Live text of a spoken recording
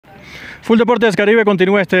FullDeportes Caribe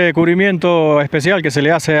continúa este cubrimiento especial que se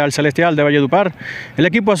le hace al Celestial de Valledupar. El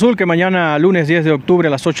equipo azul, que mañana, lunes 10 de octubre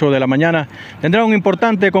a las 8 de la mañana, tendrá un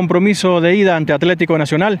importante compromiso de ida ante Atlético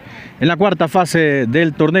Nacional en la cuarta fase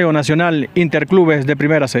del torneo nacional Interclubes de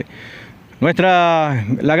Primera C.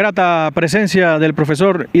 La grata presencia del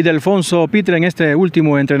profesor Idelfonso Pitre en este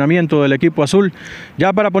último entrenamiento del equipo azul,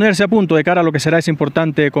 ya para ponerse a punto de cara a lo que será ese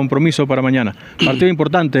importante compromiso para mañana. Partido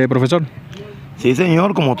importante, profesor. Sí,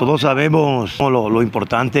 señor, como todos sabemos lo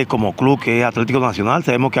importante como club que es Atlético Nacional,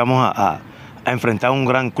 sabemos que vamos a enfrentar un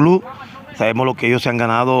gran club, sabemos lo que ellos se han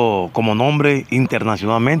ganado como nombre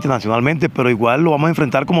internacionalmente, nacionalmente, pero igual lo vamos a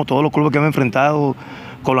enfrentar como todos los clubes que hemos enfrentado,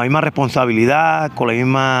 con la misma responsabilidad, con la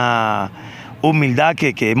misma humildad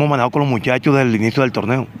que hemos manejado con los muchachos desde el inicio del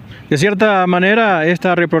torneo. De cierta manera,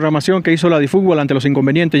 esta reprogramación que hizo la Difútbol ante los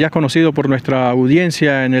inconvenientes ya conocido por nuestra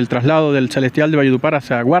audiencia en el traslado del Celestial de Valledupar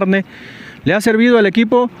hacia Guarne, le ha servido al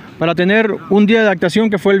equipo para tener un día de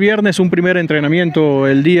adaptación que fue el viernes, un primer entrenamiento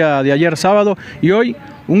el día de ayer sábado y hoy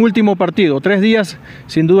un último partido. 3 días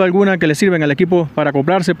sin duda alguna que le sirven al equipo para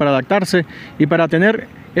acoplarse, para adaptarse y para tener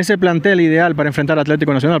ese plantel ideal para enfrentar a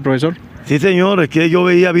Atlético Nacional, profesor. Sí, señor, es que yo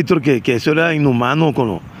veía, Víctor, que eso era inhumano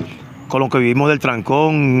con lo que vivimos del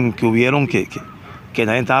trancón que hubieron, que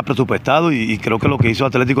nadie estaba presupuestado y creo que lo que hizo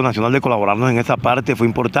Atlético Nacional de colaborarnos en esa parte fue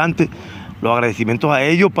importante. Los agradecimientos a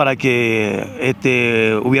ellos para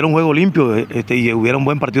que hubiera un juego limpio y hubiera un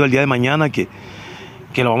buen partido el día de mañana que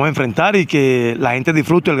lo vamos a enfrentar y que la gente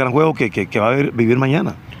disfrute el gran juego que va a vivir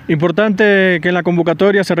mañana. Importante que en la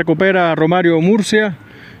convocatoria se recupera a Romario Murcia,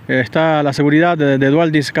 está la seguridad de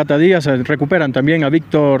Dualdis Catadías, se recuperan también a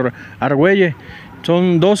Víctor Argüelles.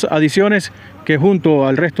 Son 2 adiciones que junto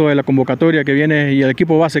al resto de la convocatoria que viene y el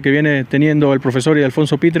equipo base que viene teniendo el profesor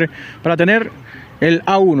Idelfonso Pitre para tener el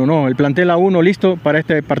A1, ¿no? El plantel A1 listo para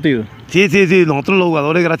este partido. Sí, nosotros los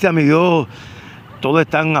jugadores, gracias a mi Dios, todos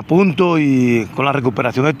están a punto y con la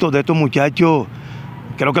recuperación de estos muchachos,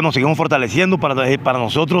 creo que nos seguimos fortaleciendo para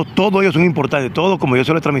nosotros. Todos ellos son importantes, todos, como yo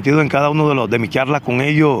se lo he transmitido en cada uno de mis charlas con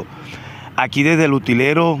ellos, aquí desde el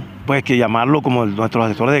utilero, pues que llamarlo como nuestros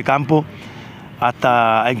asesores de campo,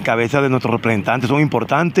 hasta en cabeza de nuestros representantes, son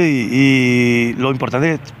importantes y lo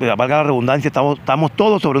importante es, valga la redundancia, estamos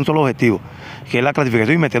todos sobre un solo objetivo, que es la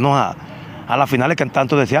clasificación y meternos a las finales que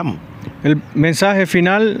tanto deseamos. El mensaje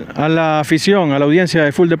final a la afición, a la audiencia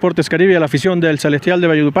de FullDeportes Caribe, a la afición del Celestial de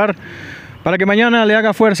Valledupar, para que mañana le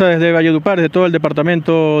haga fuerza desde Valledupar, desde todo el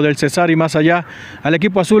departamento del Cesar y más allá, al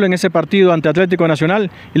equipo azul en ese partido ante Atlético Nacional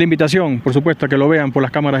y la invitación, por supuesto, a que lo vean por las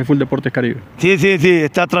cámaras de FullDeportes Caribe. Sí,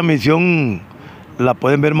 esta transmisión la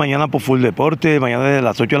pueden ver mañana por FullDeportes, mañana desde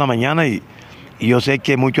las 8 de la mañana y yo sé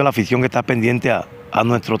que mucho la afición que está pendiente a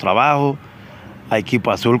nuestro trabajo, a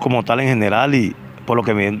Equipo Azul como tal en general y por lo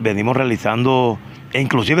que venimos realizando, e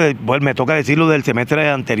inclusive pues, me toca decirlo del semestre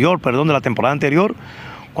anterior, perdón, de la temporada anterior,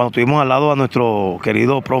 cuando tuvimos al lado a nuestro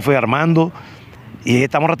querido profe Armando y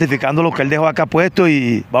estamos ratificando lo que él dejó acá puesto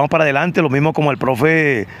y vamos para adelante, lo mismo como el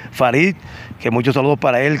profe Farid, que muchos saludos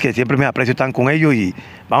para él, que siempre me aprecio, están con ellos y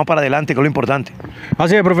vamos para adelante, que es lo importante.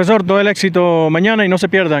 Así es, profesor, todo el éxito mañana y no se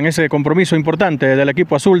pierdan ese compromiso importante del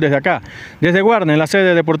equipo azul desde acá, desde Guarne, en la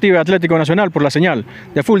sede deportiva Atlético Nacional, por la señal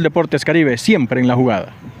de FullDeportes Caribe, siempre en la jugada.